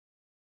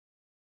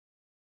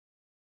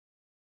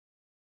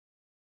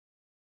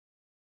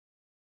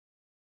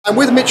I'm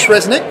with Mitch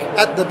Resnick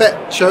at the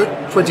BETT Show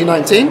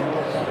 2019.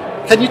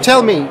 Can you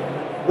tell me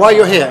why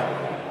you're here?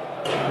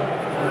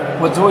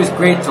 Well, it's always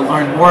great to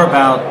learn more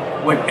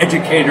about what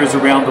educators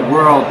around the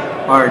world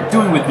are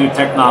doing with new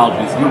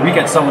technologies. We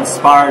get so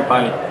inspired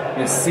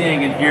by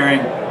seeing and hearing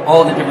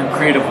all the different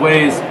creative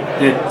ways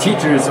that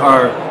teachers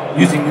are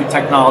using new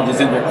technologies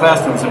in their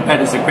classrooms, and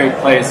BETT is a great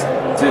place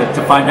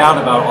to find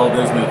out about all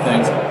those new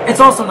things.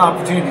 It's also an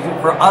opportunity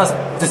for us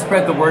to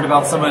spread the word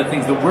about some of the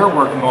things that we're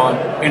working on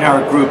in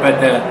our group at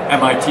the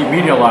MIT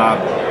Media Lab.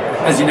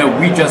 As you know,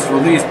 we just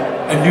released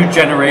a new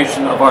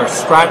generation of our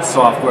Scratch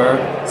software.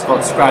 It's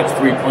called Scratch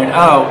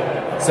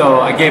 3.0.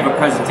 So I gave a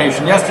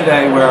presentation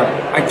yesterday where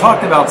I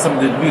talked about some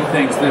of the new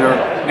things that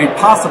are made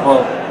possible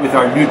with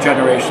our new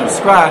generation of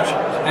Scratch,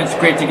 and it's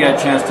great to get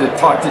a chance to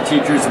talk to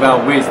teachers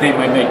about ways they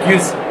might make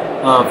use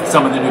of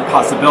some of the new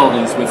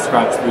possibilities with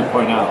Scratch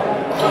 3.0.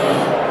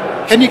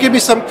 Can you give me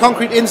some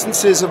concrete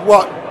instances of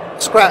what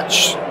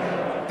Scratch,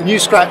 the new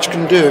Scratch,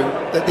 can do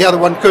that the other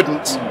one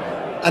couldn't,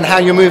 and how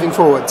you're moving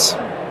forwards?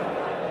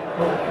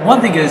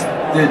 One thing is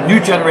the new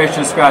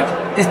generation of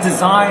Scratch is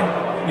designed,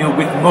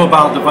 with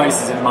mobile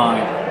devices in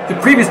mind. The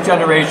previous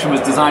generation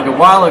was designed a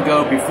while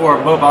ago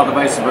before mobile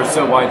devices were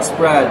so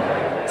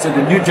widespread. So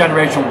the new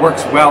generation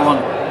works well on,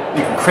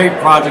 you can create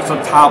projects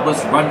on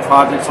tablets, run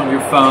projects on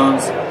your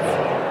phones.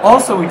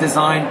 Also, we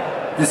designed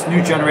this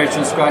new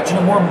generation of Scratch in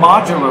a more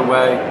modular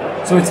way,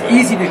 so it's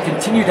easy to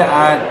continue to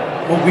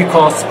add what we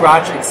call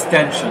Scratch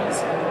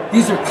extensions.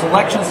 These are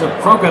collections of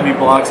programming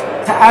blocks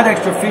to add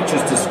extra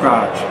features to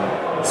Scratch.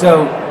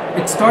 So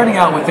it's starting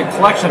out with a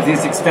collection of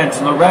these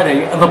extensions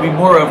already, and there'll be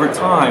more over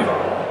time.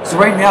 So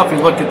right now, if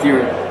you look at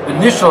your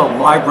initial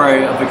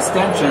library of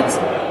extensions,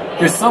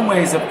 there's some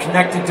ways of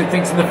connecting to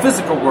things in the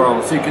physical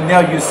world. So you can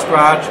now use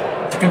Scratch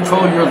to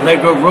control your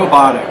Lego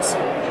robotics,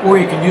 or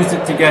you can use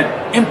it to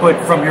get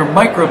input from your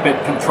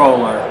microbit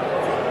controller.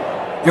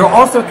 There are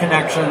also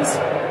connections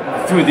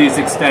through these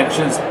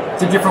extensions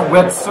to different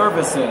web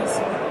services.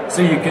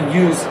 So you can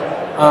use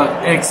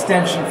an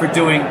extension for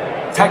doing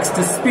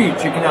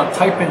text-to-speech. You can now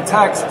type in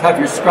text, have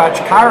your Scratch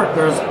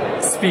characters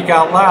speak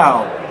out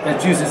loud.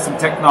 That uses some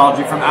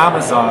technology from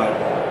Amazon.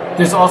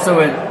 There's also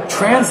a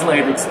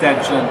translate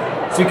extension,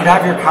 so you can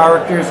have your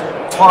characters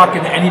talk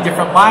in any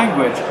different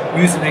language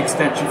using an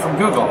extension from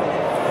Google.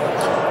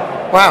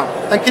 Wow.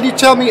 And can you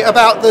tell me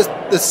about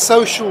the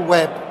social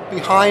web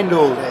behind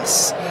all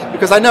this?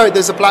 Because I know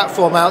there's a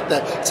platform out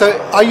there. So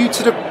are you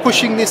sort of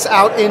pushing this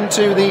out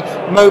into the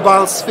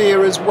mobile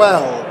sphere as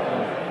well,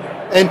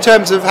 in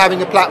terms of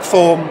having a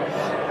platform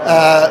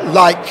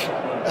like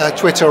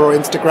Twitter or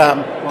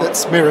Instagram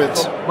that's mirrored?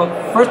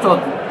 Well, first of all,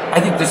 I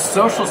think the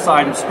social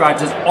side of Scratch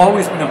has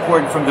always been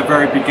important from the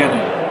very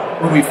beginning.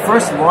 When we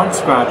first launched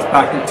Scratch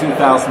back in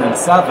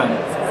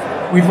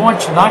 2007, we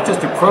launched not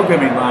just a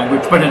programming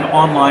language, but an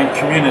online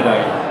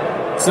community.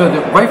 So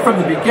that right from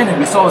the beginning,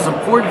 we saw it was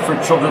important for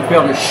children to be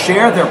able to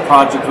share their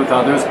projects with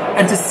others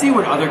and to see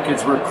what other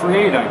kids were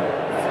creating.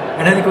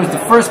 And I think it was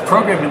the first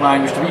programming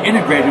language to be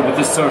integrated with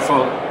the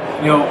social,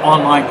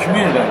 online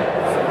community.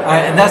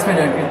 And that's been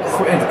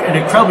an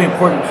incredibly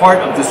important part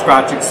of the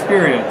Scratch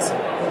experience.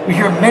 We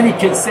hear many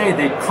kids say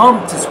they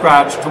come to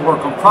Scratch to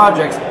work on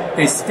projects,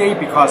 they stay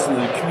because of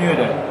the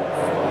community.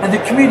 And the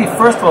community,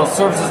 first of all,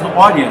 serves as an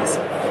audience.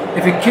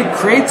 If a kid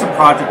creates a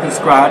project in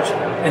Scratch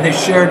and they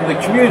share it in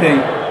the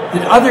community,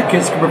 then other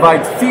kids can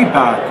provide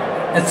feedback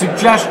and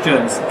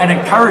suggestions and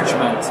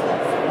encouragement.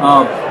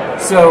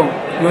 So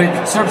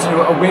it serves as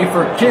a way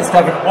for kids to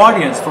have an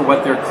audience for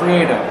what they're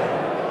creating.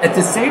 At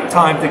the same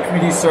time, the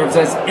community serves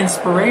as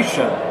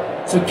inspiration.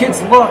 So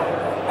kids look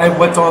at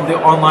what's on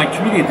the online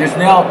community. There's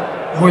now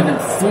more than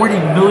 40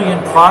 million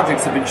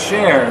projects have been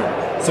shared.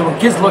 So when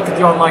kids look at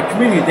the online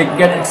community, they can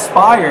get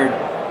inspired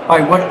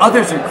by what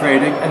others are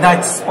creating, and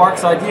that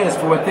sparks ideas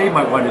for what they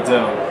might want to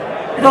do.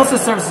 It also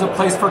serves as a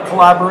place for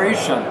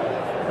collaboration.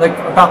 Like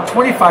about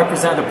 25%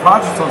 of the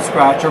projects on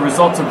Scratch are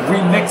results of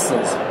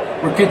remixes,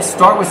 where kids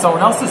start with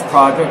someone else's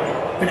project,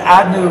 but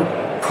add new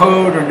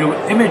code or new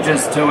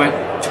images to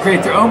it to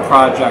create their own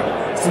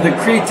project. So the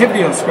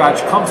creativity of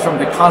Scratch comes from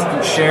the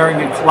constant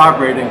sharing and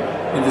collaborating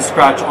in the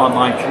Scratch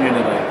online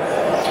community.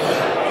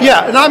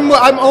 Yeah, and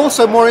I'm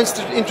also more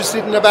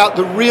interested in about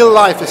the real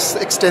life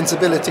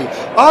extensibility.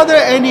 Are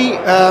there any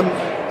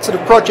sort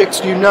of projects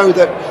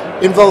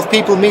that involve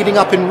people meeting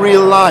up in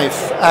real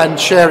life and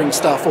sharing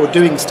stuff or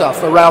doing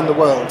stuff around the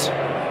world?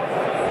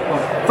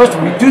 Well, first of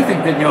all, we do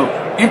think that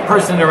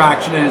in-person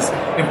interaction is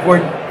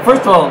important.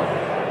 First of all,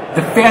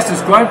 the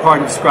fastest growing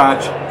part of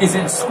Scratch is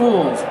in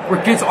schools,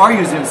 where kids are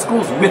using it in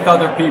schools with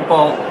other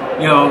people,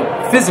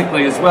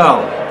 physically as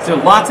well. So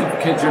lots of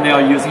kids are now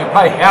using it.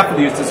 Probably half of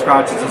the use of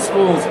Scratch is in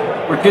schools,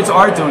 where kids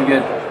are doing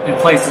it in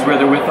places where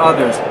they're with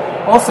others.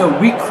 Also,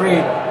 we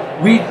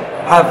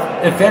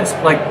have events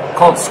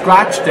called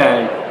Scratch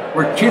Day,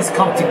 where kids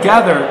come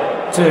together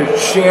to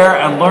share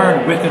and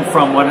learn with and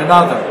from one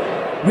another.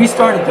 We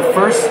started the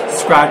first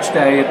Scratch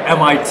Day at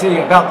MIT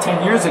about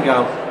 10 years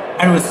ago,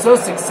 And it was so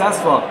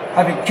successful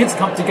having kids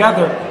come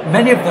together.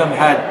 Many of them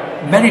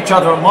had met each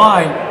other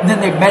online, and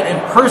then they met in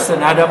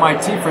person at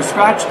MIT for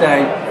Scratch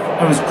Day.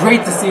 And it was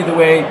great to see the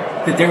way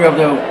that they were able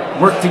to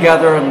work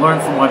together and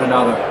learn from one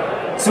another.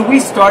 So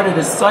we started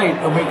a site,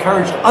 and we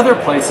encouraged other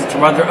places to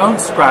run their own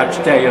Scratch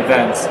Day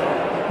events.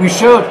 We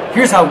showed,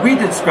 here's how we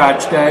did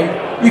Scratch Day.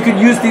 You can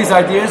use these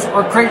ideas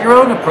or create your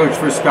own approach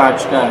for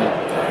Scratch Day.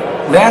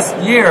 Last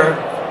year,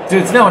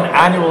 there's now an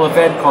annual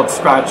event called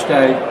Scratch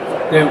Day.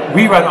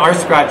 We run our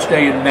Scratch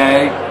Day in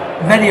May.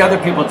 Many other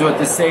people do it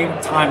the same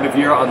time of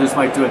year. Others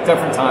might do it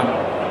different time.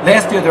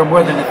 Last year, there were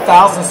more than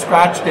 1,000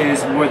 Scratch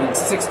Days in more than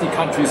 60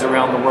 countries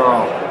around the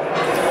world.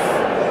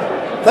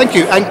 Thank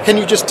you. And can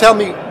you just tell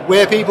me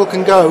where people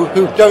can go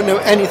who don't know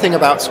anything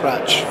about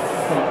Scratch?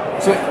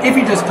 So if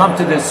you just come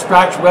to the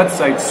Scratch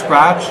website,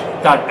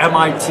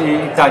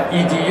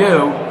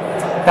 scratch.mit.edu,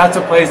 that's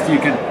a place that you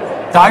can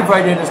dive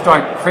right in and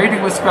start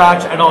creating with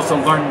Scratch and also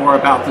learn more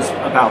about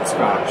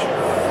Scratch.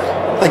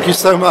 Thank you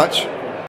so much.